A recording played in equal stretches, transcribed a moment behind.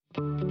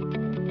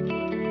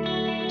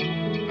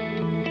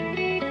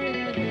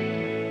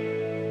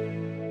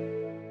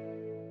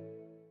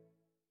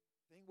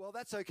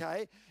that's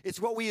okay. It's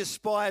what we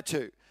aspire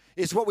to.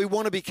 It's what we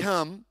want to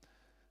become,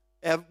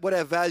 what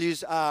our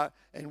values are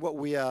and what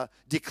we are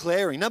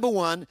declaring. Number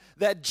one,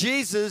 that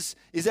Jesus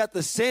is at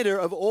the center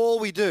of all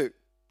we do.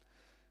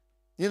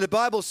 You know, the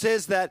Bible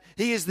says that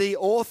he is the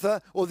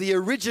author or the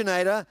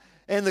originator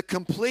and the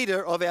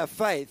completer of our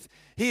faith.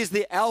 He is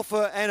the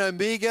Alpha and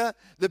Omega,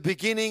 the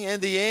beginning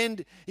and the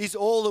end. He's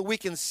all that we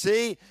can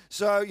see.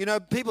 So, you know,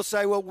 people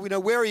say, well, you know,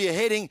 where are you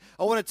heading?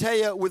 I want to tell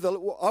you,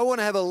 I want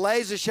to have a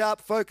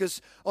laser-sharp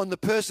focus on the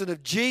person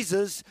of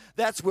Jesus.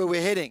 That's where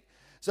we're heading.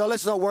 So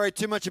let's not worry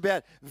too much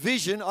about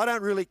vision. I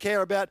don't really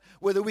care about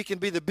whether we can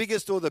be the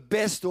biggest or the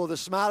best or the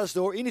smartest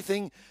or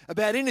anything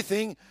about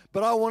anything,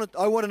 but I want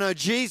to know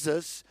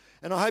Jesus,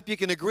 and I hope you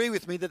can agree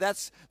with me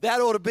that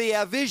ought to be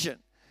our vision.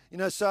 You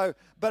know, so,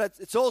 but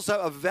it's also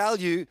a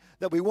value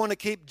that we want to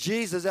keep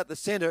Jesus at the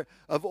center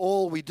of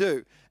all we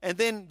do. And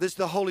then there's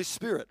the Holy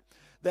Spirit,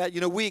 that, you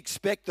know, we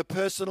expect the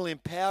personal,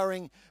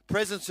 empowering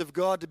presence of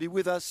God to be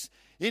with us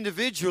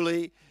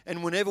individually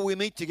and whenever we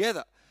meet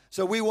together.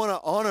 So we want to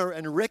honor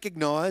and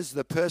recognize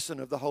the person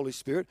of the Holy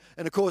Spirit,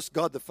 and of course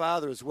God the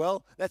Father as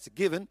well. That's a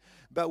given.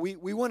 But we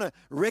want to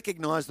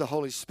recognize the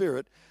Holy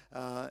Spirit,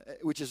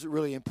 which is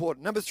really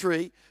important. Number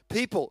three,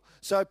 people.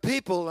 So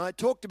people, and I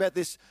talked about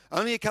this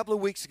only a couple of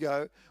weeks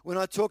ago when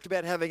I talked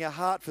about having a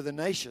heart for the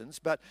nations,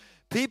 but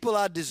people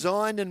are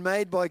designed and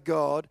made by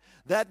God.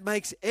 That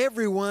makes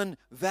everyone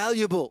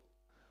valuable.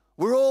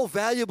 We're all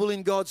valuable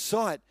in God's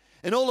sight.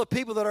 And all the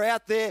people that are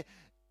out there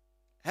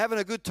having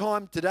a good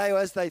time today, or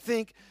as they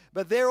think,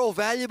 but they're all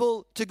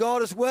valuable to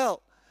God as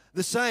well.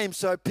 The same.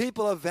 So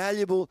people are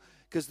valuable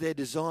because they're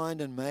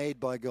designed and made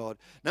by God.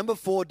 Number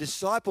four,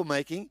 disciple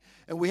making.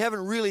 And we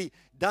haven't really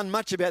done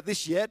much about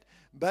this yet,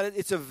 but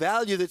it's a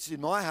value that's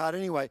in my heart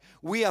anyway.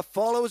 We are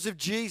followers of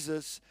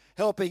Jesus,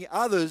 helping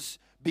others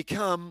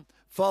become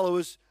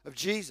followers of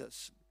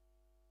Jesus.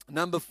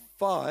 Number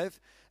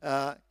five,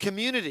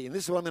 community. And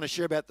this is what I'm going to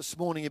share about this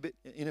morning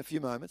in a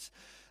few moments.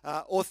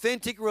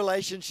 Authentic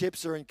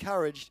relationships are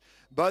encouraged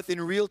both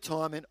in real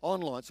time and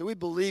online. So we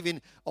believe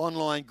in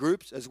online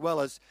groups as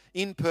well as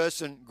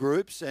in-person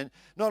groups. And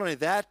not only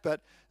that, but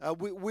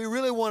we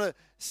really want to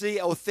see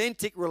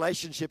authentic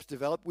relationships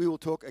develop. We will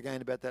talk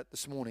again about that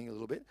this morning a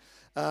little bit.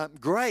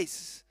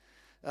 Grace.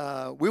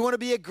 We want to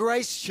be a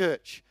grace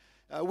church.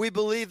 We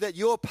believe that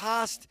your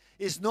past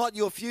is not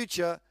your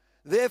future.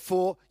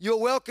 Therefore, you're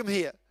welcome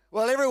here.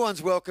 Well,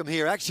 everyone's welcome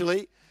here,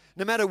 actually.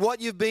 No matter what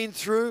you've been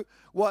through,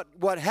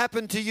 what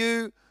happened to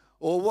you,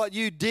 or what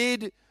you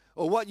did,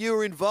 or what you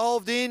were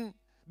involved in,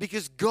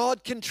 because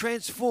God can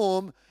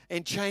transform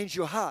and change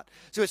your heart.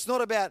 So it's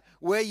not about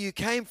where you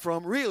came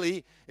from,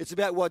 really. It's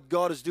about what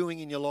God is doing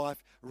in your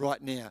life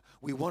right now.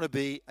 We want to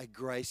be a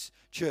grace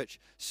church,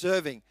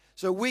 serving.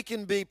 So we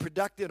can be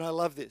productive, and I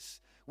love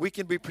this. We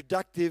can be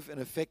productive and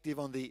effective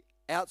on the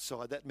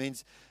outside. That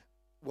means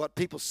what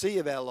people see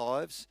of our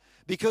lives,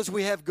 because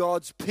we have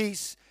God's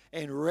peace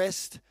and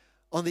rest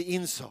on the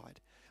inside.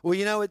 Well,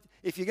 you know,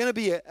 if you're going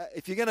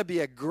to be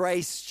a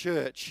grace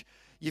church,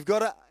 you've got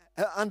to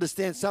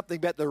understand something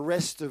about the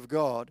rest of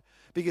God.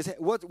 Because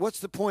what's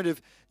the point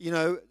of, you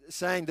know,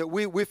 saying that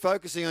we're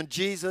focusing on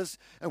Jesus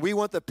and we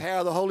want the power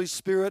of the Holy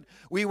Spirit,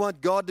 we want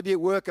God to be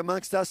at work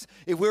amongst us,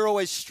 if we're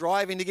always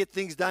striving to get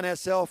things done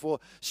ourselves or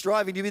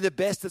striving to be the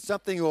best at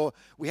something, or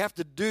we have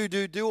to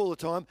do all the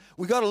time.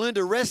 We've got to learn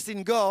to rest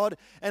in God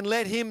and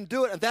let Him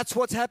do it. And that's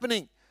what's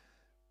happening.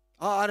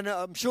 I don't know,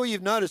 I'm sure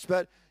you've noticed,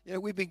 but you know,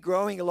 we've been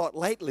growing a lot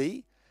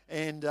lately,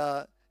 and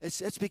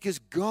it's because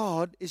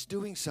God is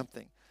doing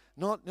something.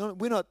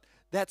 We're not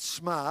that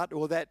smart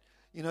or that,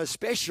 you know,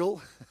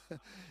 special.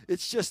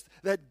 It's just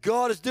that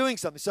God is doing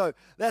something. So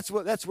that's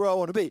where I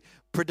want to be.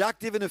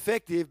 Productive and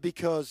effective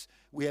because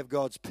we have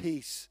God's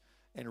peace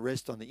and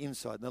rest on the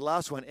inside. And the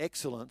last one,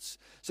 excellence.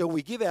 So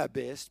we give our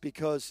best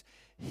because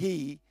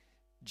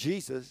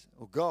Jesus,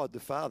 or God the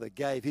Father,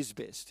 gave His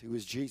best, who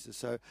is Jesus.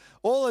 So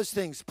all those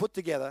things put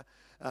together,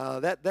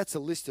 that's a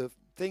list of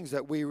things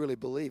that we really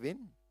believe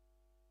in.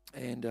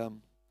 And how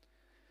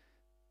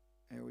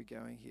are we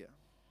going here?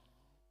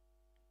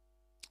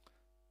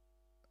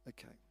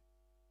 Okay.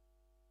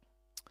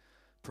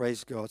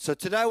 Praise God. So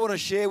today I want to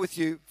share with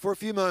you for a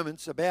few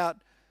moments about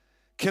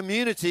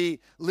community,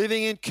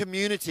 living in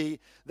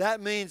community.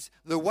 That means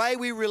the way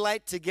we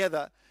relate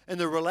together and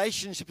the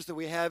relationships that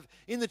we have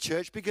in the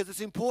church, because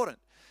it's important.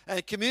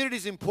 And community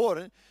is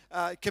important.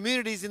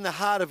 Community is in the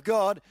heart of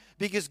God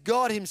because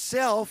God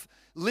Himself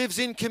lives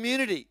in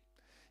community.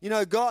 You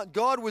know,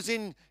 God was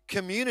in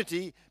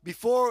community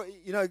before,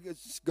 you know,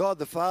 it's God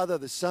the Father,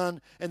 the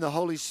Son, and the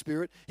Holy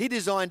Spirit. He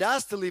designed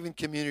us to live in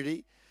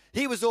community.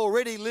 He was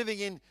already living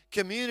in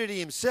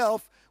community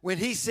Himself when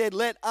He said,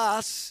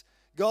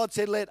 God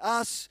said, let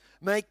us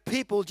make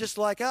people just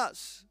like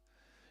us.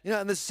 You know,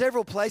 and there's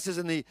several places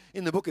in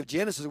the book of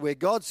Genesis where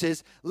God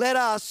says, let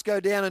us go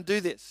down and do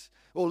this,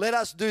 or let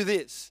us do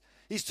this.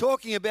 He's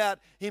talking about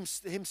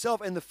Himself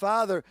and the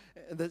Father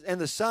and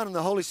the Son and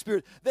the Holy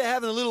Spirit. They're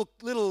having a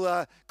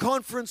little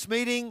conference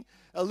meeting,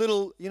 a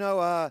little,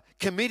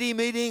 committee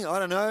meeting. I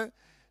don't know.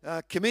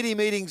 Committee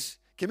meetings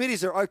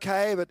committees are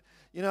okay, but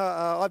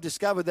I've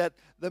discovered that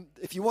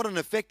if you want an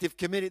effective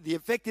committee, the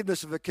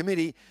effectiveness of a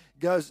committee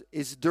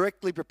is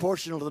directly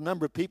proportional to the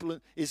number of people.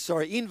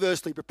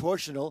 Inversely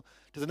proportional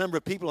to the number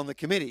of people on the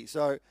committee.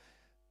 So,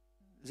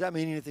 does that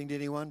mean anything to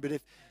anyone? But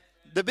if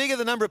the bigger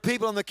the number of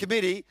people on the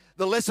committee,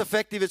 the less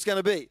effective it's going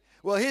to be.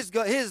 Well, here's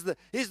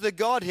the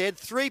Godhead,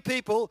 3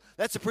 people.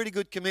 That's a pretty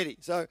good committee.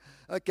 So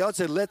God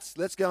said,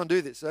 let's go and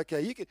do this.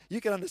 Okay, you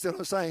can understand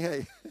what I'm saying.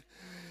 Hey,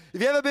 if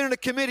you've ever been in a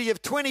committee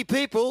of 20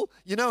 people,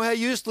 you know how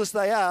useless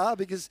they are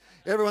because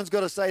everyone's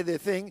got to say their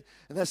thing,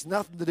 and that's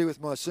nothing to do with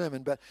my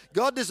sermon. But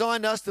God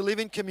designed us to live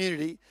in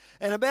community,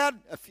 and about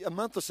a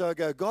month or so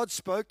ago, God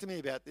spoke to me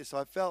about this,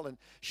 I felt, and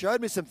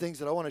showed me some things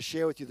that I want to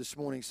share with you this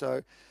morning.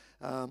 So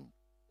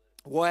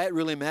why it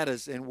really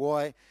matters and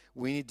why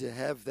we need to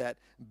have that,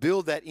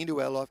 build that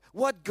into our life.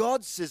 What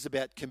God says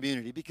about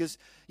community, because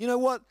you know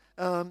what?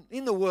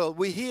 In the world,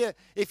 we hear,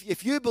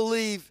 if you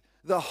believe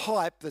the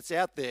hype that's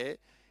out there,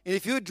 and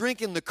if you're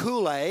drinking the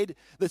Kool-Aid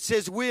that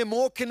says we're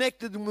more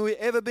connected than we've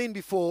ever been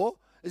before,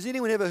 has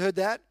anyone ever heard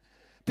that?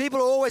 People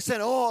are always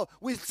saying, oh,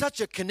 we're such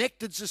a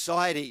connected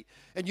society,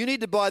 and you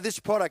need to buy this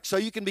product so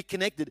you can be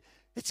connected.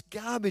 It's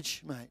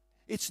garbage, mate.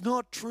 It's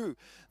not true.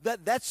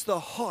 That's the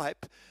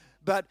hype.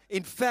 But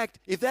in fact,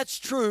 if that's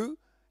true,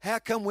 how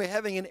come we're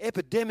having an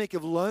epidemic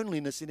of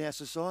loneliness in our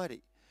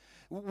society?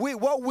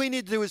 What we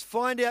need to do is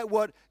find out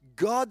what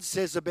God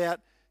says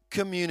about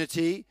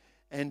community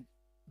and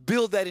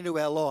build that into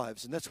our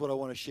lives. And that's what I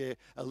want to share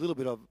a little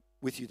bit of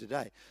with you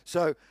today.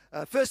 So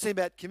first thing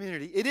about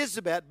community, it is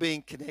about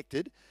being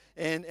connected.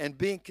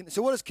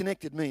 So what does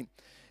connected mean?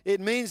 It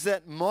means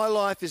that my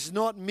life is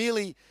not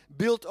merely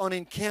built on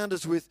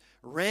encounters with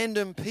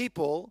random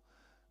people,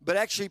 but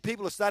actually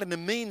people are starting to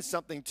mean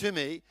something to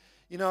me.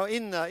 You know,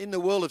 in the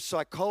world of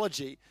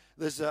psychology,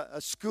 there's a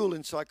school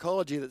in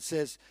psychology that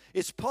says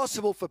it's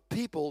possible for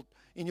people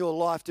in your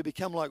life to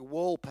become like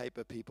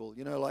wallpaper people.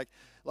 You know,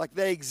 like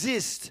they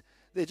exist.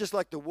 They're just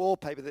like the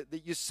wallpaper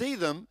that you see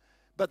them,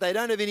 but they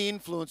don't have any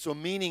influence or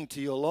meaning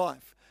to your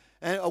life.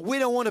 And we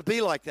don't want to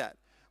be like that.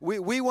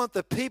 We want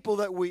the people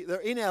that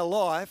are in our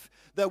life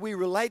that we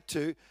relate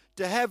to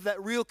have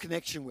that real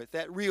connection with,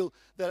 that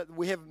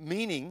we have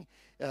meaning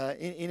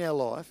in our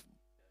life.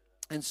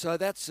 And so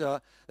that's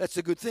a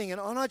good thing. And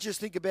I just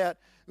think about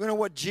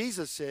what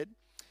Jesus said.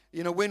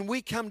 You know, when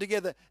we come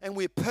together and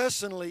we're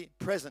personally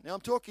present. Now I'm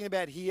talking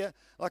about here,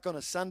 like on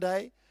a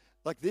Sunday,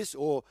 like this,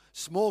 or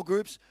small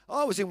groups.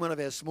 I was in one of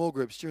our small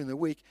groups during the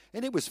week,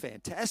 and it was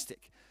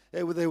fantastic.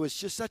 There was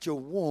just such a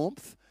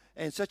warmth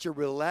and such a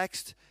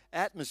relaxed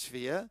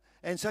atmosphere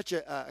and such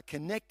a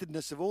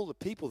connectedness of all the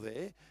people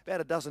there, about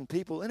a dozen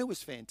people, and it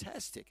was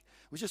fantastic.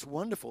 It was just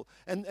wonderful.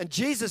 And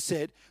Jesus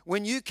said,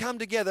 when you come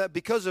together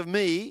because of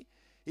me,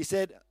 he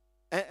said,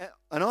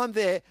 and I'm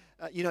there,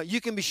 you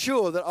can be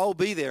sure that I'll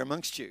be there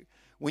amongst you.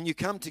 When you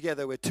come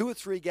together, where 2 or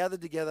 3 gathered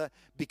together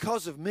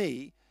because of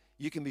me,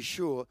 you can be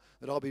sure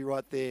that I'll be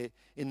right there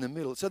in the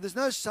middle. So there's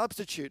no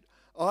substitute,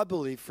 I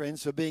believe,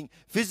 friends, for being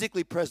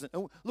physically present.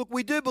 And look,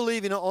 we do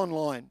believe in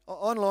online.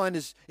 Online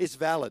is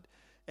valid.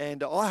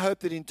 And I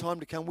hope that in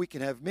time to come we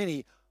can have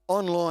many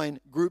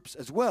online groups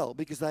as well,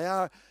 because they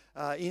are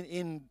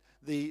in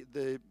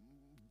the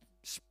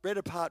spread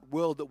apart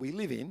world that we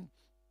live in.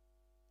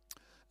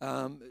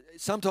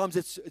 Sometimes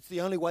it's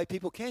the only way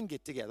people can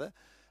get together.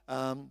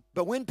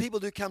 But when people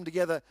do come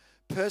together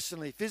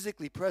personally,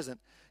 physically present,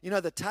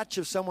 the touch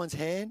of someone's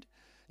hand,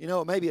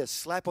 or maybe a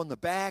slap on the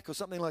back or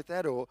something like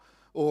that, or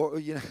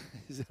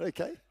is that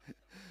okay?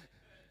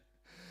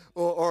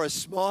 or a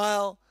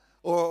smile,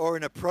 or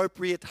an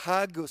appropriate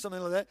hug or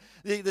something like that.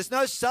 There's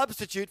no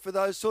substitute for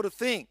those sort of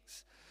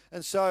things.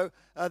 And so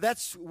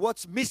that's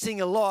what's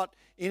missing a lot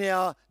in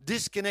our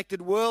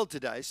disconnected world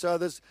today. So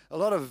there's a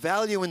lot of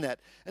value in that.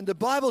 And the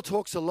Bible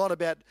talks a lot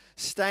about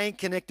staying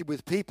connected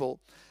with people,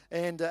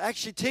 and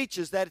actually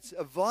teaches that it's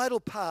a vital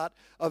part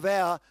of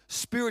our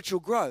spiritual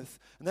growth.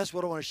 And that's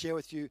what I want to share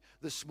with you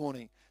this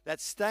morning.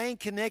 That staying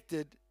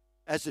connected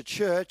as a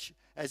church,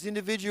 as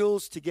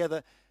individuals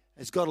together,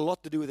 has got a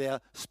lot to do with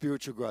our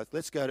spiritual growth.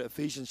 Let's go to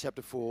Ephesians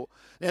chapter 4.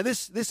 Now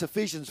this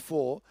Ephesians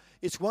 4,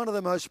 it's one of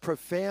the most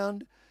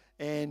profound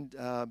and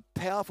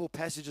powerful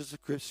passages of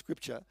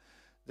Scripture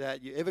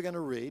that you're ever going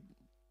to read.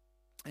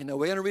 And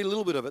we're going to read a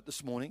little bit of it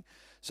this morning.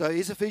 So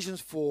here's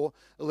Ephesians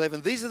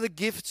 4:11. These are the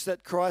gifts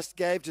that Christ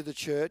gave to the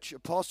church: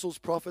 apostles,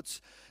 prophets,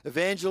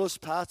 evangelists,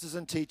 pastors,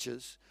 and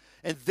teachers.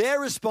 And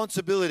their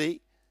responsibility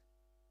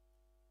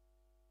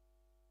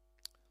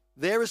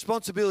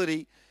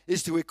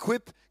is to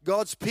equip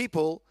God's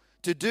people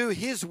to do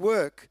His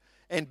work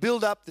and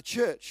build up the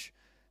church,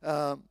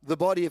 the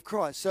body of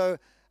Christ. So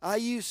are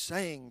you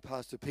saying,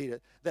 Pastor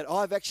Peter, that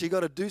I've actually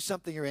got to do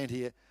something around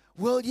here?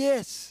 Well,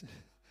 yes.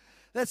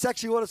 That's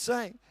actually what it's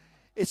saying.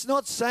 It's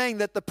not saying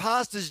that the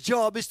pastor's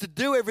job is to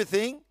do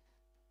everything.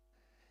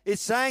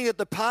 It's saying that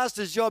the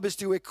pastor's job is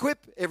to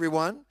equip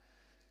everyone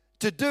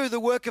to do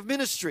the work of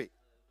ministry.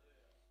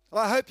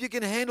 I hope you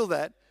can handle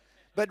that.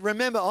 But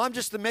remember, I'm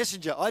just the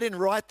messenger. I didn't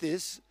write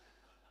this.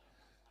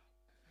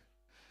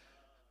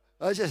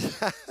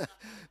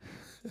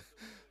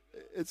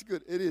 It's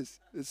good. It is.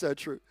 It's so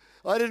true.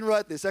 I didn't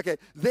write this. Okay.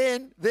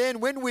 Then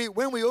when we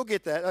all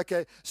get that,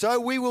 okay, so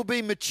we will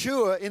be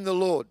mature in the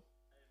Lord,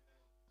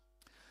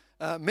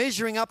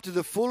 measuring up to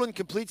the full and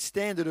complete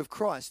standard of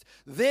Christ.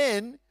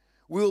 Then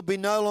we will be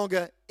no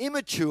longer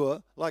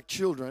immature like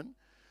children.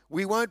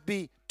 We won't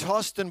be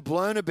tossed and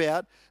blown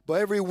about by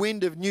every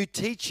wind of new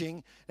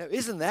teaching. Now,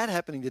 isn't that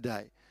happening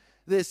today?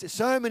 There's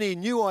so many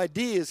new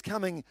ideas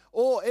coming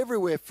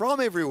everywhere,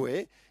 from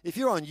everywhere. If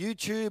you're on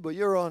YouTube or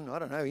you're on, I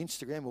don't know,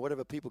 Instagram or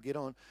whatever people get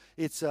on,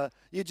 it's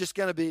you're just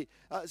going to be,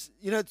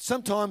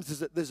 sometimes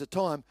there's a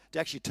time to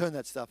actually turn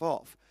that stuff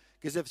off.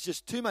 Because if it's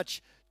just too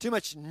much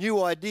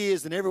new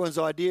ideas and everyone's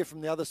idea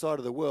from the other side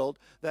of the world,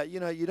 that,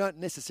 you don't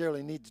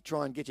necessarily need to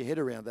try and get your head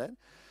around that.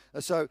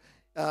 So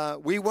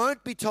we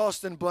won't be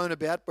tossed and blown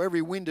about by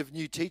every wind of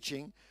new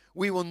teaching.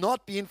 We will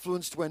not be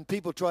influenced when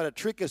people try to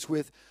trick us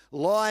with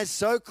lies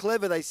so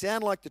clever they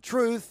sound like the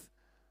truth.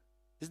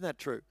 Isn't that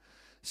true?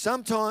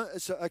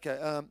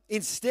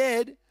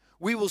 Instead,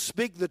 we will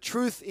speak the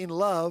truth in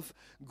love,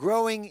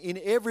 growing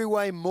in every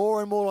way more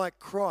and more like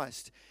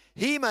Christ.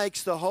 He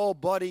makes the whole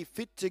body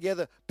fit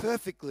together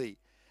perfectly.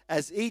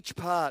 As each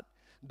part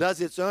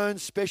does its own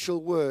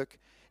special work,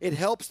 it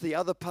helps the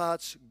other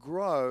parts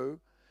grow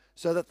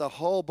so that the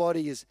whole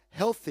body is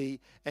healthy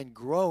and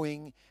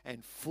growing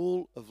and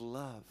full of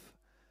love.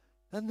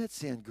 Doesn't that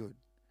sound good?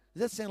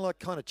 Does that sound like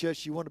kind of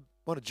church you want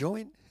to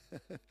join?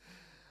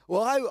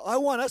 Well, I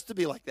want us to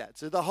be like that.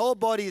 So the whole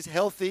body is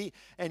healthy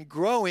and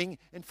growing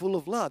and full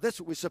of love.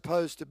 That's what we're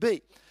supposed to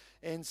be.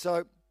 And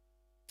so,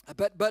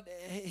 but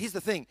here's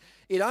the thing.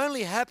 It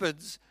only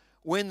happens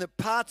when the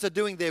parts are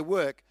doing their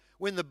work,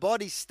 when the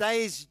body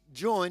stays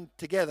joined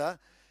together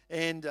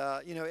and,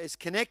 is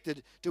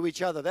connected to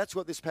each other. That's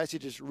what this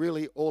passage is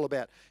really all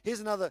about.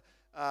 Here's another,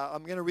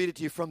 I'm going to read it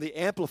to you from the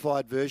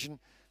Amplified version,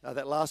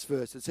 that last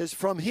verse. It says,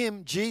 from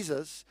him,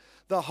 Jesus,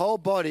 the whole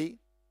body,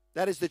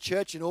 that is the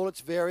church in all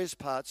its various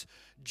parts,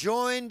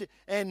 joined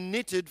and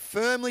knitted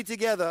firmly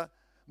together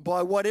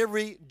by what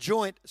every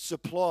joint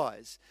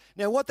supplies.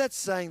 Now, what that's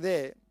saying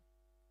there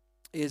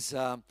is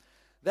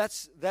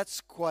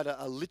that's quite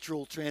a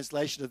literal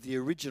translation of the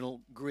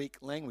original Greek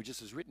language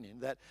this is written in,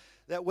 that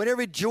when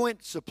every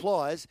joint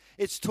supplies,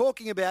 it's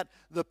talking about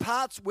the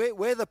parts,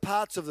 where the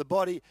parts of the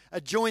body are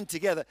joined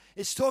together.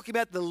 It's talking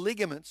about the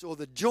ligaments or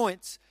the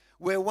joints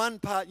where one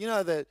part,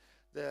 the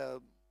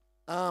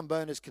arm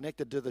bone is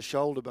connected to the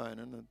shoulder bone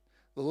and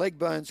the leg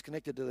bone's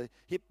connected to the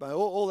hip bone,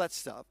 all that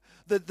stuff.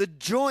 The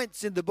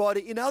joints in the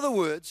body, in other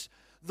words,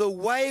 the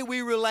way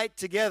we relate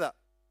together,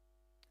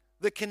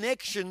 the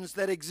connections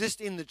that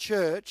exist in the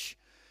church,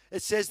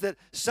 it says that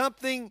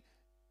something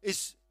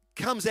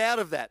comes out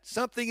of that.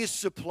 Something is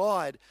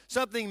supplied.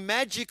 Something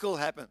magical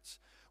happens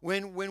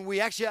when we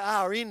actually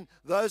are in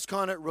those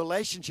kind of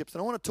relationships.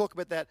 And I want to talk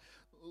about that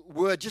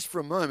word just for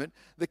a moment.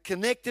 The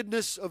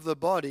connectedness of the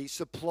body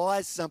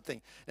supplies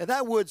something. Now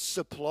that word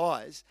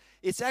supplies,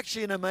 it's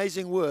actually an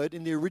amazing word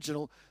in the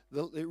original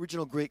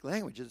Greek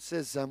language. It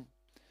says,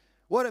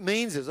 what it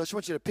means is, I just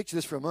want you to picture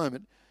this for a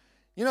moment.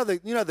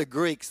 The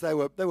Greeks, they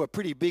were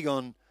pretty big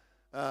on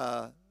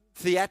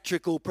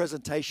theatrical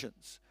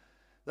presentations.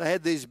 They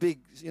had these big,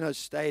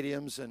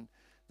 stadiums, and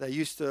they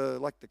used to,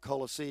 like the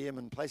Colosseum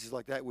and places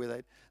like that,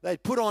 where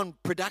they'd put on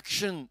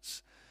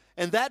productions.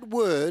 And that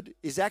word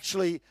is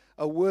actually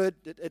a word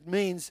that it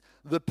means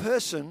the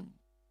person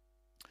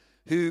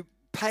who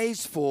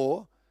pays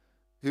for,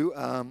 who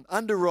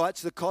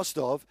underwrites the cost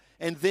of,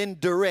 and then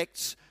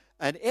directs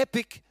an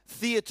epic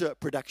theatre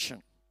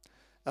production.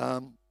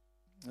 I'll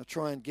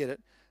try and get it.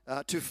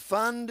 To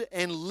fund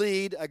and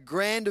lead a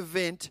grand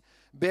event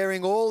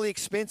bearing all the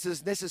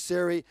expenses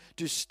necessary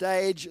to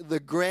stage the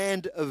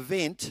grand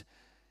event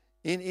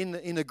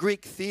in the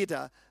Greek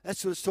theatre.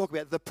 That's what it's talking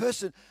about. The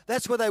person,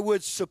 that's what that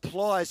word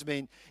supplies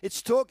mean.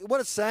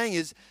 What it's saying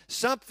is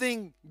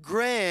something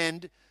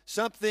grand,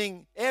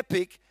 something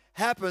epic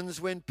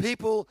happens when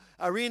people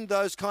are in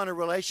those kind of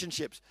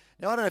relationships.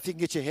 Now, I don't know if you can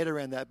get your head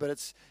around that, but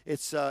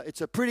it's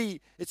a pretty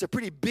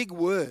big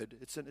word.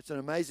 It's an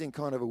amazing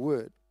kind of a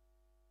word.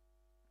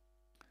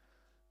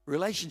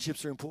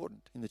 Relationships are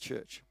important in the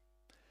church.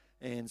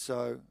 And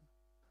so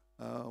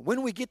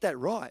when we get that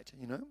right,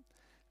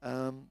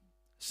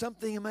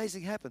 something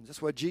amazing happens.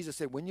 That's why Jesus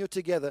said, when you're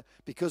together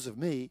because of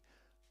me,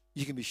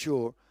 you can be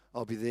sure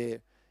I'll be there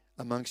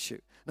amongst you.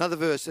 Another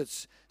verse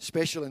that's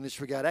special in this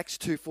regard, Acts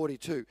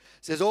 2:42,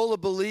 says, all the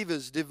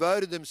believers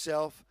devoted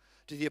themselves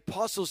to the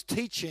apostles'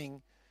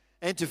 teaching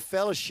and to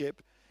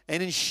fellowship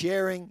and in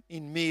sharing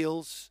in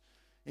meals,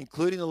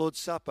 including the Lord's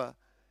Supper,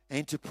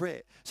 and to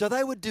prayer. So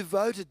they were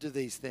devoted to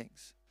these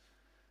things.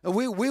 And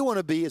we want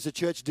to be, as a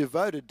church,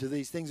 devoted to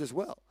these things as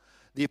well.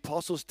 The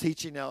apostles'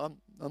 teaching. Now,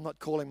 I'm not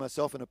calling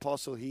myself an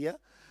apostle here,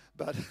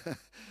 but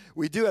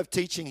we do have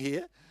teaching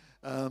here.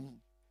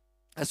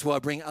 That's why I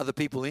bring other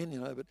people in,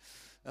 But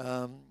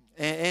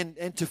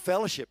and to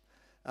fellowship,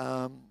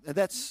 and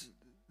that's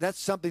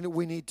something that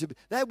we need to.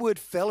 That word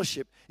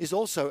fellowship is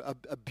also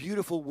a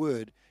beautiful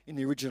word in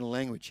the original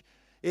language.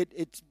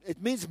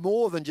 It means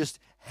more than just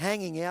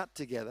hanging out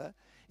together.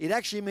 It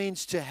actually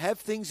means to have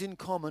things in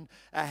common,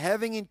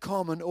 having in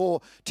common, or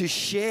to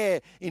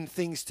share in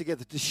things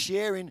together, to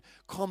share in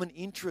common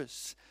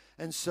interests.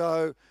 And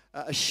so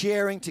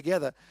sharing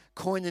together,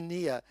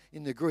 koinonia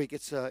in the Greek,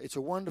 it's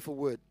a wonderful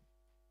word.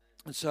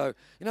 And so,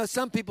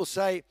 some people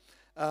say,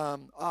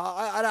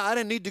 I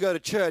don't need to go to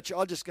church.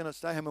 I'm just going to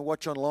stay home and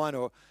watch online,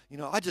 or,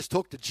 I just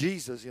talk to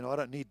Jesus. I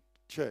don't need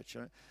church.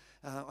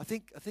 I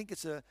think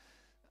it's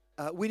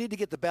we need to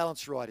get the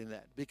balance right in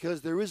that,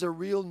 because there is a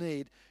real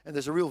need and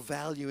there's a real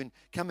value in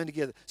coming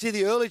together. See,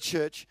 the early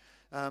church,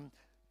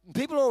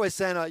 people are always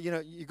saying,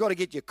 you've got to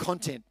get your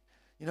content.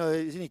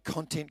 Is any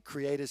content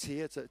creators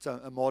here? It's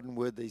a modern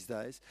word these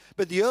days.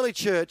 But the early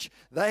church,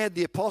 they had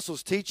the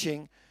apostles'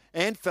 teaching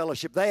and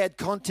fellowship. They had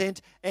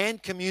content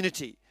and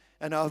community.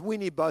 And we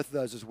need both of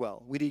those as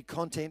well. We need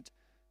content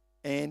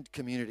and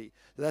community.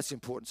 That's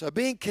important. So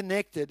being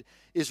connected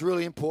is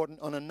really important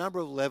on a number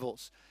of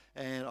levels.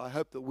 And I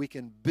hope that we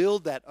can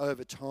build that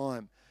over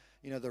time,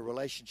 the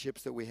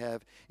relationships that we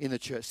have in the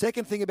church.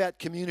 Second thing about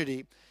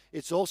community,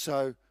 it's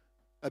also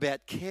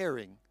about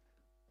caring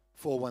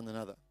for one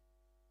another.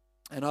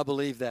 And I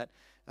believe that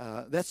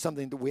that's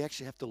something that we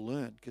actually have to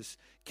learn, because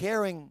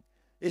caring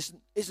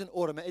isn't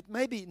automatic. It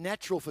may be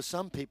natural for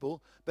some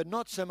people, but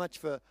not so much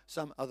for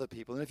some other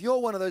people. And if you're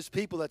one of those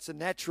people that's a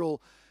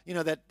natural,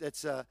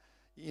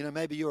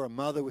 maybe you're a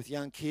mother with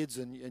young kids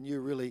and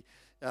you really,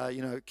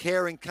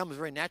 caring comes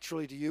very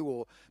naturally to you,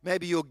 or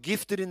maybe you're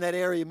gifted in that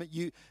area.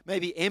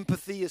 Maybe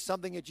empathy is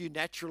something that you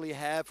naturally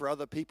have for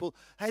other people.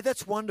 Hey,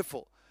 that's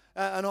wonderful.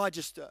 And I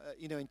just,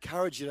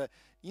 encourage you to,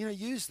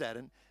 use that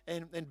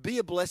and be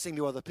a blessing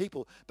to other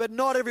people. But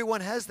not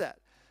everyone has that.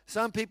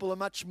 Some people are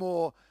much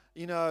more,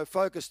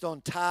 focused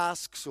on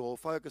tasks or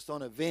focused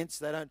on events.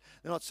 They're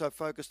not so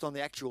focused on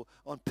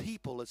on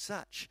people as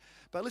such.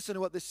 But listen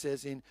to what this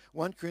says in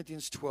 1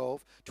 Corinthians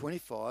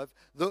 12:25.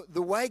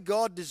 The way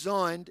God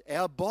designed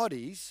our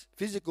bodies,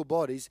 physical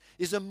bodies,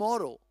 is a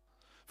model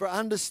for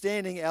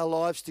understanding our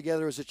lives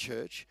together as a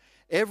church.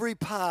 Every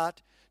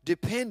part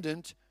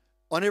dependent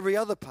on every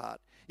other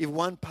part. If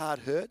one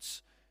part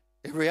hurts,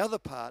 every other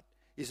part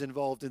is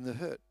involved in the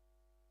hurt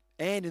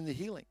and in the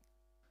healing.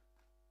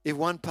 If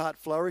one part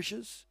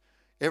flourishes,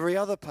 every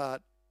other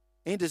part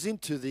enters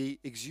into the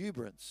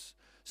exuberance.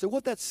 So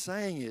what that's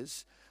saying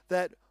is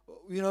that,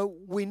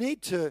 we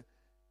need to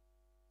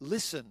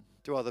listen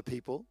to other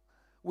people.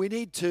 We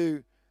need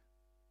to,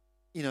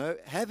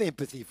 have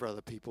empathy for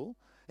other people.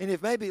 And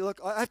if maybe,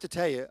 look, I have to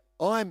tell you,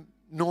 I'm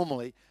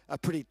normally a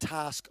pretty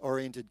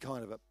task-oriented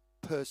kind of a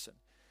person.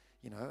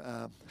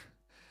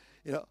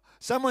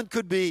 Someone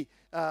could be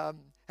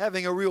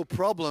having a real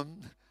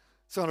problem,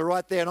 sort of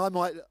right there, and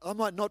I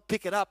might not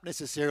pick it up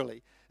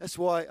necessarily. That's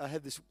why I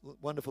have this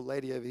wonderful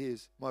lady over here,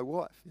 is my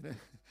wife,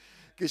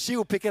 because she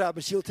will pick it up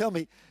and she'll tell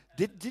me,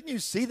 didn't you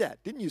see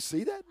that? Didn't you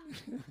see that?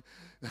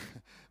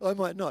 I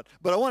might not,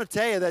 but I want to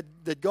tell you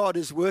that God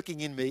is working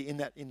in me in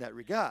that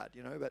regard,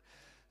 But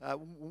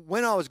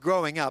when I was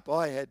growing up,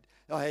 I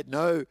had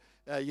no.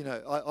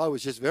 I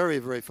was just very,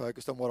 very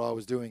focused on what I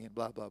was doing and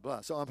blah, blah,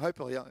 blah. So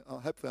hopefully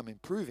I'm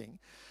improving.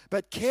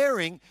 But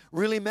caring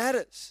really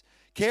matters.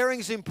 Caring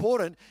is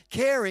important.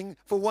 Caring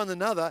for one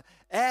another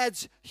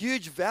adds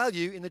huge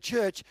value in the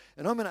church.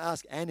 And I'm going to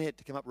ask Annette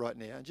to come up right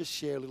now and just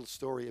share a little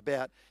story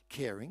about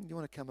caring. Do you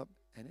want to come up,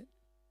 Annette?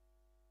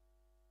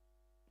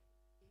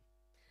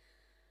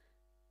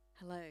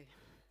 Hello. Am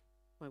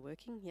I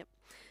working? Yep.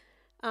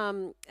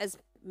 As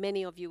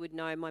many of you would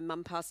know, my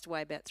mum passed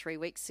away about 3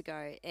 weeks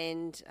ago,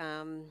 and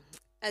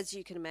as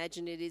you can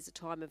imagine, it is a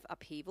time of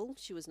upheaval.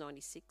 She was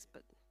 96,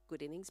 but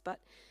good innings. But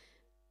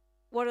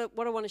what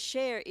I want to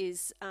share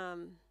is,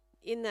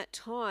 in that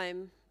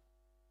time,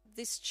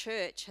 this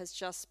church has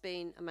just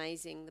been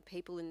amazing. The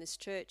people in this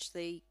church,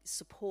 the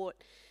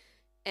support,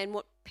 and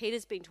what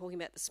Peter's been talking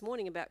about this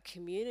morning about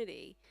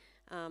community.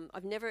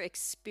 I've never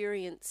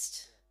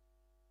experienced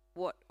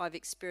what I've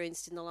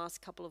experienced in the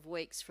last couple of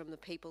weeks from the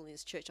people in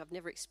this church. I've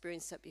never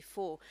experienced that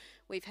before.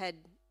 We've had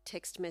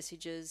text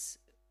messages.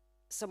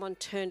 Someone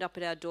turned up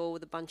at our door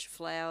with a bunch of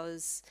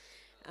flowers.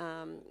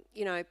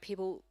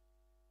 People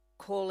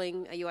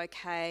calling, "Are you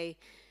okay?"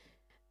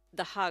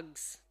 The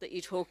hugs that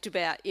you talked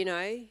about,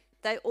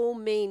 they all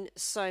mean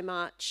so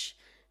much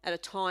at a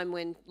time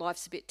when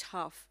life's a bit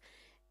tough.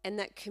 And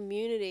that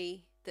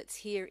community that's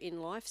here in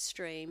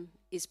Lifestream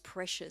is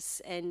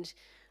precious. And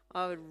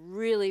I would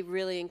really,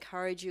 really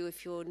encourage you,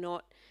 if you're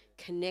not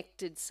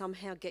connected,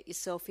 somehow get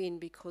yourself in,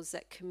 because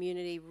that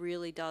community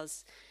really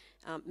does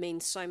mean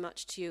so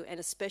much to you,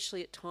 and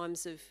especially at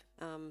times of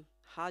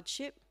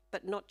hardship,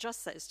 but not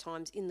just those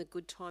times, in the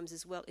good times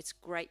as well. It's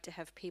great to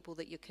have people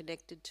that you're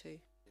connected to.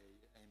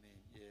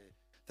 Amen. Yeah.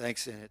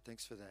 Thanks, Annette.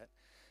 Thanks for that.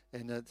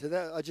 And to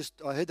that,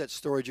 I heard that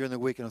story during the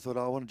week, and I thought,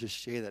 I want to just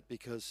share that,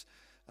 because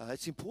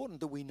it's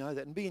important that we know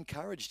that and be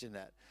encouraged in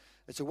that.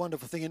 It's a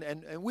wonderful thing,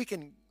 and we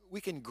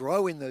can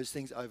grow in those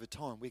things over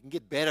time. We can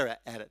get better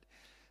at it.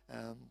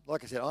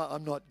 Like I said,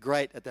 I'm not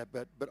great at that,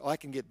 but I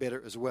can get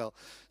better as well.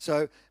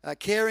 So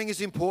caring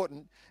is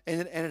important,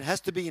 and it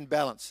has to be in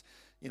balance.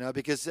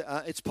 because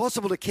it's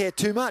possible to care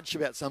too much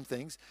about some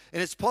things,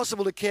 and it's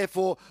possible to care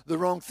for the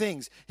wrong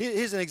things.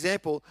 Here's an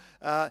example.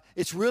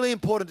 It's really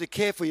important to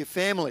care for your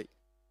family,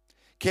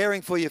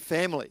 caring for your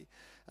family,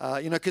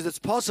 because it's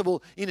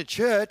possible in a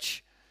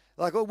church,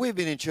 we've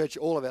been in church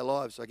all of our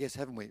lives, I guess,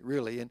 haven't we,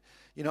 really? And,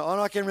 and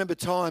I can remember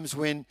times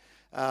when,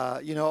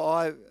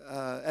 I,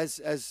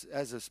 as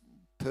a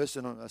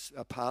person,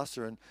 a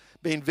pastor, and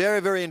being very,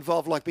 very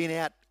involved, like being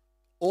out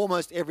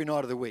almost every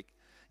night of the week.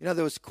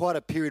 There was quite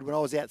a period when I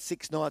was out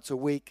 6 nights a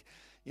week,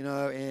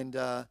 and,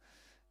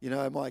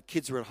 my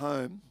kids were at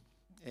home,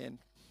 and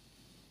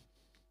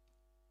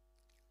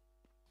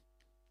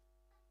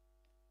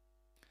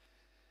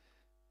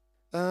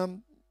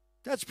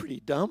that's pretty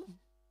dumb,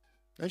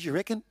 don't you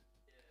reckon?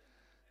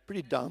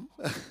 Pretty dumb.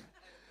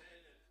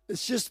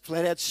 It's just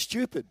flat out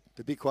stupid,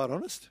 to be quite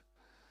honest.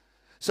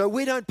 So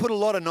we don't put a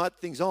lot of night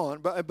things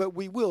on, but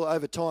we will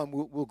over time.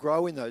 We'll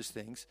grow in those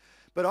things.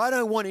 But I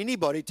don't want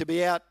anybody to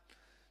be out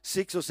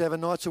 6 or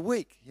 7 nights a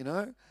week,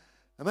 or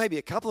maybe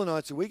a couple of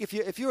nights a week.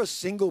 If you're a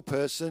single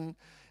person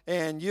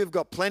and you've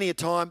got plenty of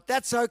time,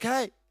 that's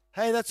okay.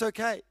 Hey, that's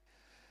okay.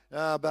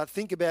 But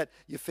think about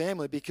your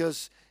family,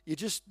 because you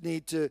just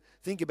need to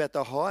think about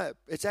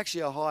it's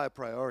actually a higher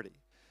priority,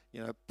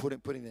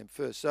 putting them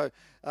first. So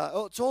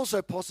it's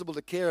also possible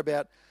to care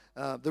about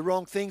the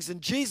wrong things.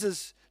 And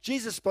Jesus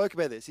spoke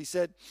about this. He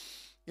said,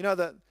 in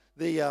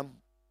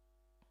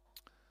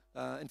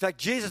fact,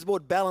 Jesus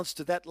brought balance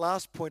to that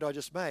last point I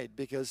just made,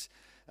 because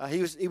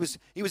he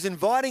was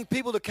inviting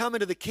people to come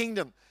into the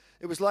kingdom.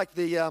 It was like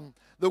the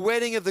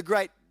wedding of the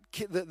great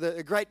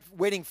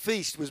wedding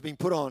feast was being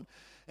put on,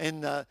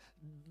 and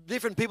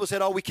different people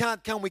said, "Oh, we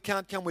can't come.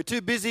 We're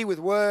too busy with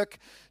work.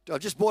 I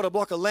just bought a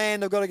block of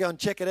land. I've got to go and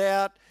check it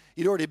out."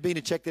 He'd already been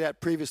and checked it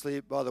out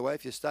previously, by the way,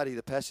 if you study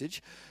the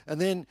passage.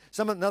 And then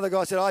another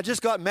guy said, "I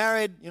just got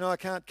married, I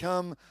can't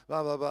come,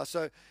 blah, blah, blah."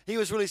 So he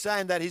was really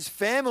saying that his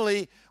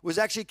family was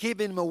actually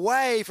keeping him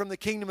away from the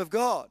kingdom of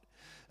God.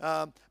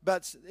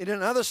 But in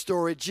another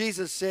story,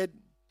 Jesus said,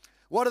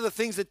 what are the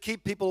things that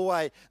keep people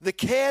away? The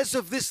cares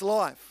of this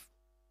life.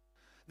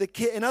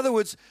 In other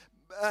words,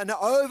 an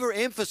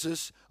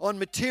overemphasis on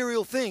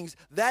material things,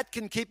 that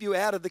can keep you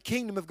out of the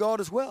kingdom of God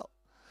as well.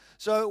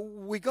 So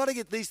we got to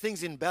get these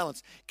things in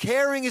balance.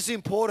 Caring is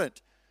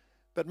important,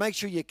 but make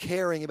sure you're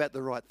caring about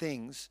the right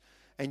things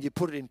and you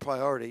put it in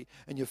priority,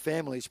 and your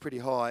family is pretty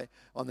high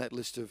on that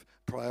list of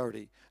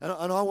priority. And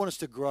I want us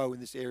to grow in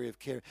this area of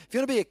care. If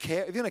you're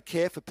going to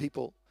care for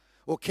people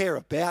or care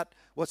about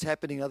what's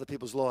happening in other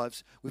people's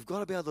lives, we've got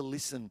to be able to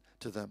listen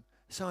to them.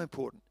 It's so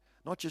important.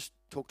 Not just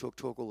talk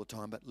all the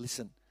time, but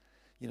listen.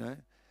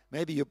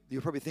 Maybe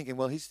you're probably thinking,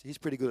 well, he's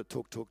pretty good at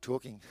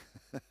talking.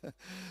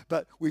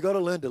 But we've got to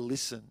learn to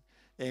listen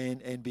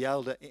and be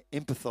able to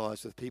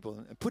empathize with people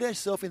and put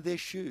ourselves in their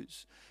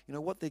shoes,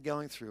 what they're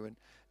going through,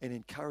 and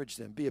encourage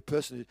them. Be a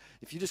person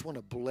if you just want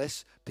to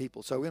bless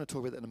people. So we're going to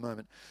talk about that in a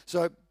moment.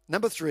 So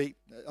number 3,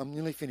 I'm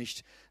nearly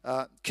finished.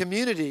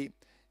 Community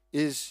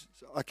is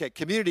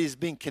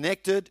being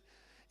connected.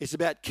 It's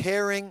about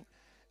caring,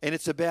 and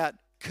it's about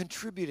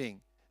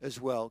contributing as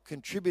well,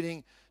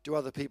 contributing to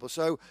other people.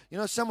 So,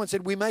 someone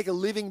said we make a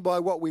living by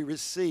what we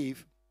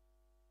receive,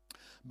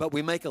 but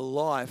we make a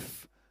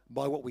life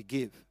by what we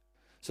give.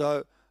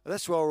 So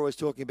that's why we're always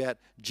talking about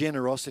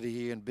generosity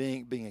here and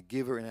being a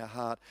giver in our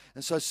heart.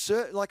 And so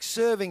like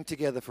serving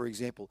together, for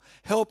example,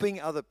 helping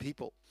other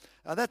people.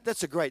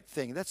 That's a great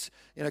thing. That's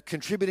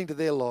contributing to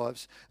their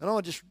lives. And I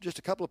want just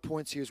a couple of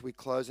points here as we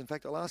close. In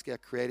fact, I'll ask our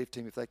creative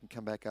team if they can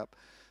come back up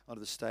onto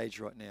the stage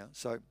right now.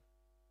 So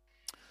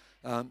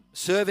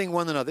serving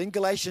one another. In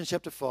Galatians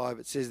chapter 5,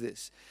 it says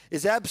this: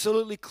 it's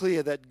absolutely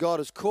clear that God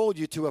has called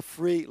you to a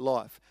free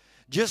life.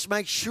 Just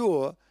make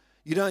sure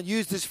you don't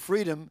use this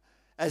freedom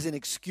as an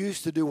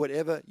excuse to do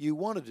whatever you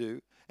want to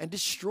do and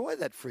destroy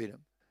that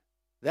freedom.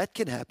 That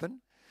can happen.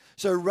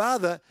 So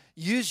rather,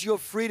 use your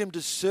freedom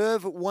to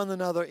serve one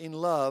another in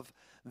love.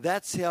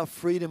 That's how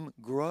freedom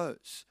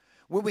grows.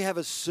 When we have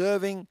a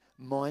serving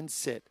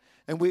mindset,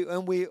 and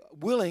we're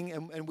willing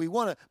and we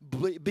want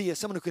to be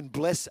someone who can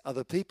bless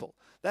other people.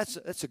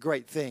 That's a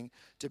great thing,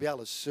 to be able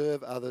to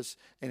serve others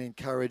and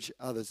encourage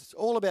others. It's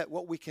all about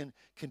what we can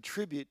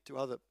contribute to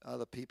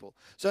other people.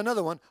 So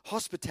another one,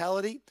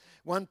 hospitality.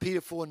 1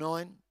 Peter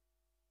 4:9.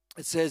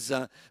 It says,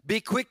 be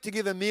quick to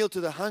give a meal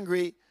to the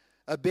hungry,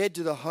 a bed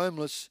to the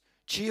homeless,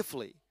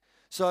 cheerfully.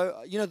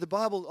 So, the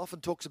Bible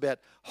often talks about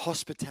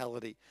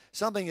hospitality,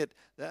 something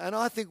and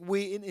I think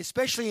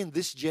especially in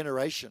this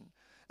generation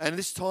and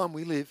this time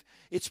we live,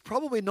 it's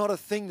probably not a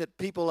thing that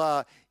people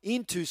are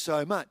into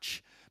so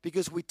much,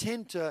 because we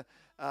tend to,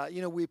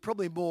 we're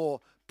probably more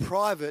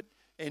private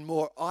and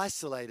more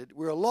isolated.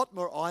 We're a lot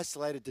more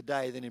isolated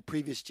today than in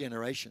previous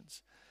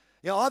generations.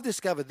 I've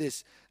discovered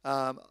this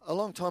a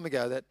long time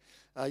ago that,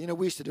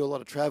 we used to do a lot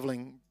of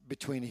traveling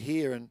between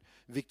here and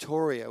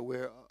Victoria,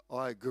 where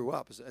I grew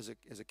up as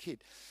a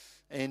kid.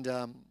 And,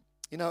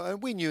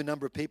 and we knew a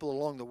number of people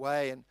along the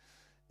way.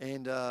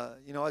 And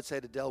I'd say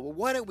to Del, well,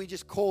 why don't we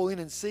just call in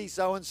and see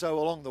so-and-so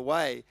along the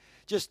way?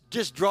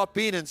 Just drop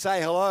in and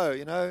say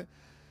hello,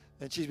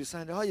 And she's been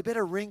saying, oh, you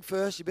better ring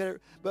first.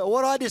 But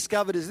what I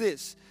discovered is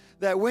this,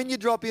 that when you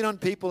drop in on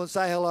people and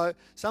say hello,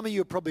 some of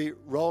you are probably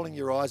rolling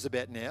your eyes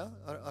about now.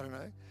 I don't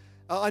know.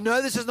 I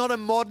know this is not a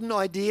modern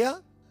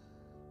idea,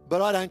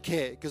 but I don't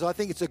care because I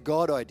think it's a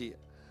God idea.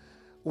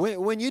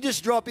 When you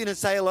just drop in and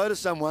say hello to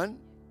someone,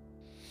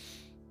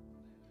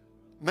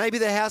 maybe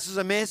their house is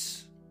a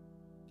mess.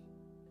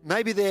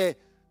 Maybe they're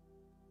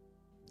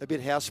a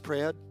bit house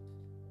proud.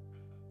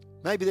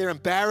 Maybe they're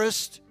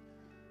embarrassed.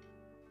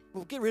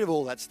 Well, get rid of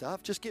all that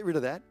stuff. Just get rid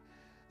of that.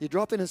 You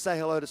drop in and say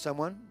hello to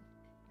someone.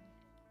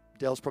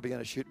 Dell's probably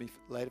going to shoot me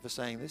later for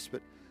saying this,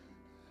 but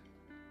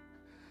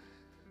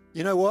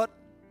you know what?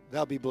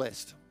 They'll be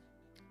blessed.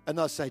 And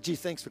they'll say, gee,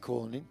 thanks for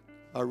calling in.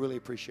 I really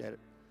appreciate it.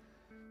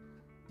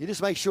 You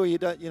just make sure you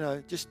don't,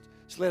 just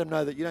let them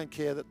know that you don't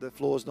care that the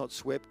floor's not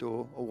swept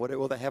or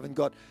whatever, or they haven't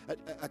got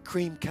a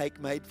cream cake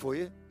made for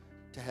you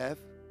to have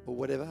or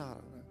whatever. I don't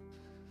know.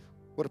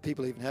 What do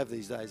people even have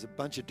these days? A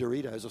bunch of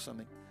Doritos or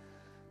something.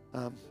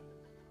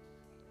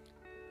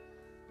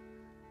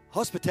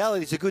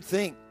 Hospitality is a good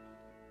thing.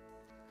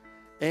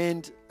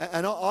 And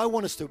I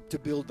want us to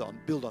build on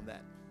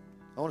that.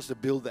 I want us to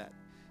build that.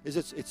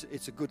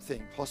 It's a good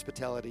thing.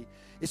 Hospitality.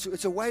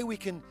 It's a way we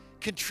can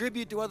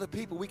contribute to other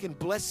people. We can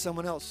bless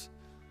someone else.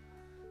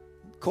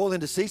 Call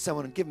in to see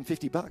someone and give them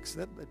 $50.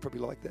 They'd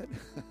probably like that.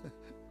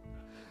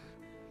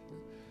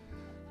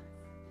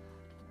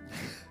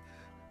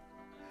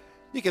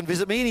 You can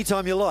visit me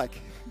anytime you like.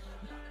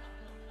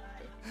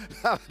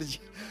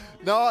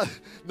 No,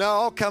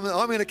 I'll come.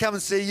 I'm going to come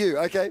and see you.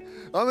 Okay,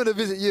 I'm going to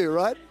visit you,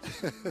 right?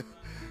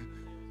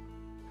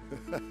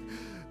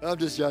 I'm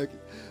just joking.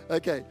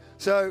 Okay,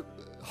 so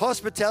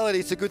hospitality,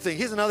 it's a good thing.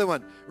 Here's another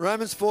one.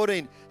 Romans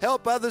 14.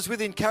 Help others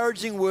with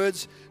encouraging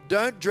words.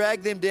 Don't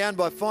drag them down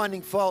by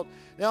finding fault.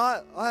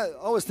 Now,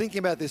 I was thinking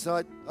about this.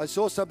 And I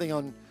saw something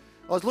I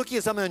was looking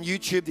at something on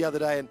YouTube the other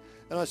day, and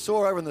I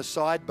saw over in the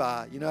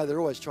sidebar, they're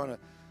always trying to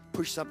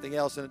push something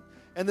else.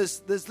 And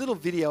this little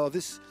video of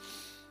this,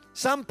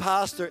 some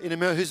pastor in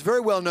America who's very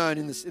well known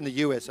in the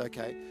US,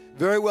 okay,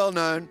 very well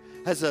known,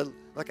 has a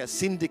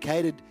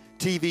syndicated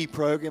TV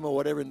program or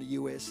whatever in the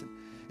US.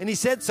 And he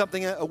said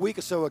something a week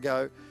or so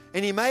ago,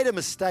 and he made a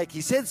mistake.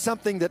 He said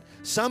something that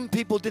some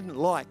people didn't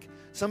like,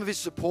 some of his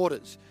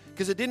supporters,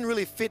 because it didn't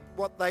really fit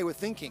what they were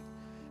thinking.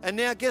 And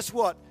now guess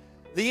what?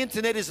 The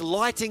internet is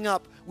lighting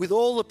up with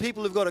all the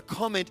people who've got a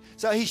comment.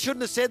 So he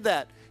shouldn't have said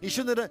that. He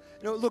shouldn't have,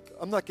 look,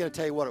 I'm not going to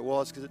tell you what it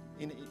was because,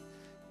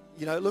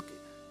 look,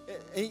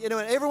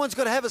 everyone's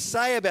got to have a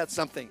say about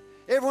something.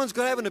 Everyone's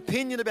got to have an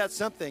opinion about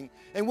something.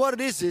 And what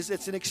it is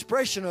it's an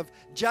expression of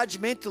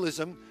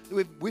judgmentalism.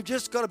 We've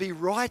just got to be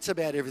right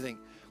about everything.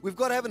 We've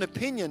got to have an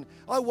opinion.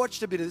 I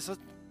watched a bit of this.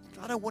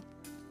 I don't want,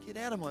 get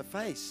out of my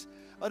face.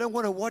 I don't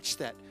want to watch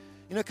that.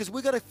 Because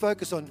we've got to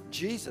focus on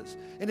Jesus.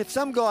 And if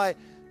some guy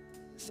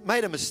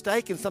made a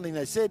mistake in something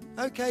they said,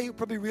 okay, he'll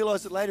probably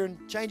realize it later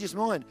and change his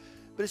mind.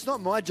 But it's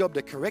not my job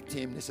to correct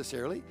him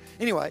necessarily.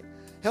 Anyway,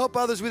 help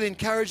others with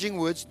encouraging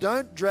words.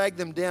 Don't drag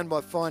them down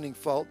by finding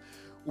fault.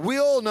 We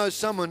all know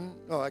someone,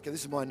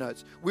 this is my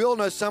notes. We all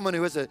know someone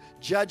who has a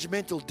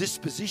judgmental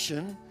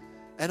disposition.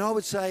 And I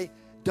would say,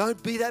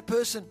 don't be that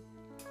person.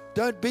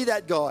 Don't be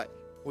that guy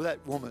or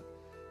that woman.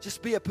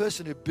 Just be a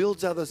person who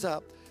builds others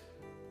up.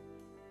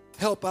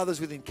 Help others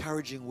with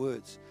encouraging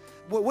words.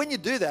 Well, when you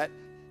do that,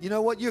 you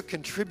know what? You're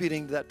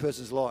contributing to that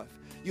person's life.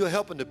 You're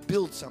helping to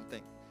build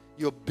something.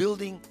 You're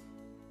building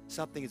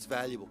something that's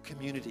valuable.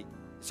 Community.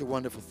 It's a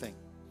wonderful thing.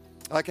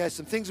 Okay,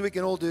 some things we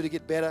can all do to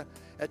get better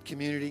at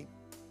community.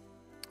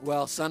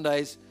 Well,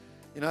 Sundays,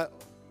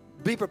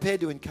 be prepared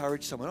to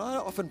encourage someone. I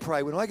often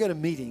pray when I go to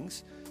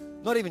meetings,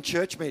 not even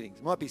church meetings.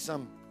 It might be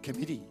some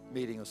committee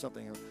meeting or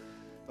something,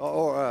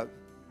 or a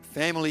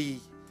family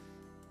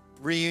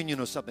reunion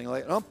or something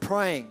like that. And I'm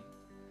praying,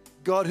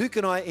 God, who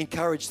can I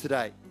encourage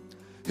today?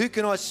 Who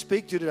can I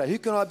speak to today? Who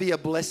can I be a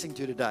blessing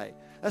to today?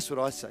 That's what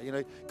I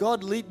say.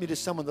 God, lead me to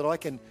someone that I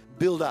can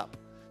build up,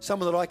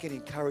 someone that I can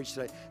encourage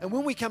today. And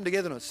when we come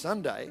together on a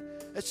Sunday,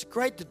 it's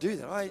great to do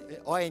that.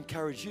 I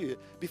encourage you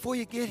before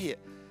you get here.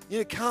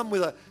 Come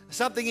with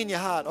something in your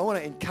heart. I want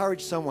to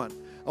encourage someone.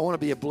 I want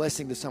to be a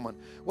blessing to someone.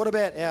 What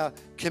about our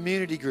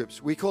community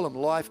groups? We call them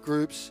life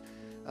groups.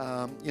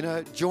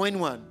 Join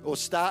one or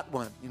start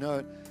one.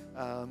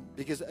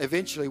 Because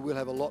eventually we'll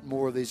have a lot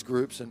more of these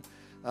groups, and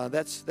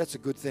that's a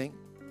good thing.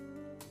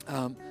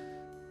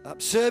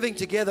 Serving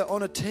together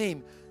on a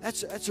team,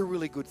 that's a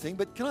really good thing.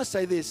 But can I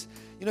say this?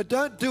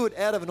 Don't do it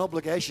out of an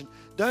obligation.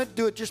 Don't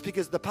do it just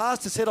because the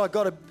pastor said I've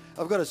got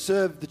to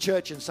serve the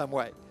church in some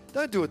way.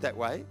 Don't do it that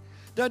way.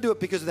 Don't do it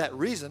because of that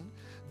reason.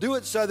 Do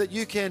it so that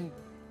you can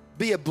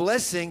be a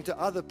blessing to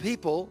other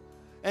people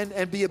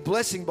and be a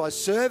blessing by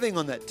serving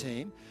on that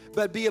team,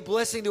 but be a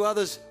blessing to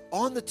others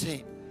on the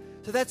team.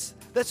 So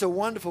that's a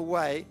wonderful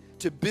way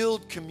to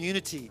build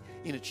community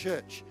in a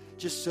church,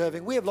 just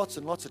serving. We have lots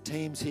and lots of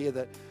teams here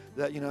that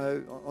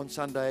on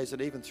Sundays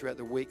and even throughout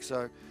the week.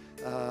 So,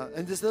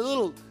 and there's a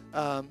little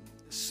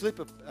slip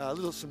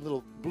some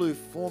little blue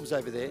forms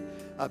over there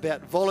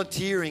about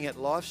volunteering at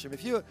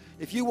Lifestream.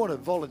 If you want to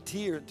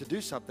volunteer to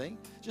do something,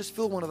 just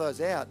fill one of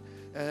those out.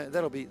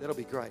 That'll be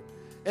great.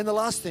 And the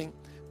last thing,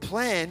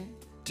 plan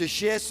to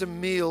share some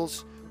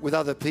meals with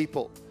other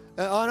people.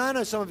 And I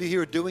know some of you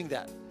here are doing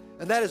that,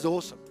 and that is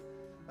awesome.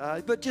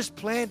 But just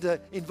plan to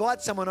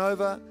invite someone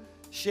over,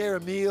 share a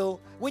meal.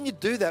 When you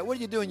do that, what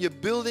are you doing? You're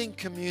building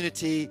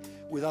community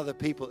with other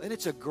people, and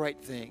it's a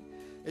great thing.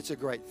 It's a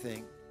great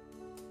thing.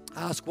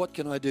 Ask, what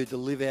can I do to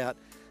live out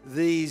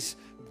these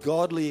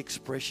godly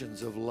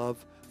expressions of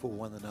love for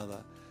one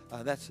another?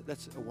 That's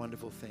a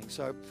wonderful thing.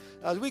 So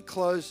as we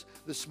close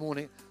this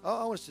morning,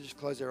 I want us to just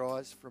close our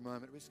eyes for a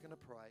moment. We're just going to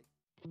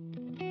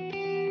pray.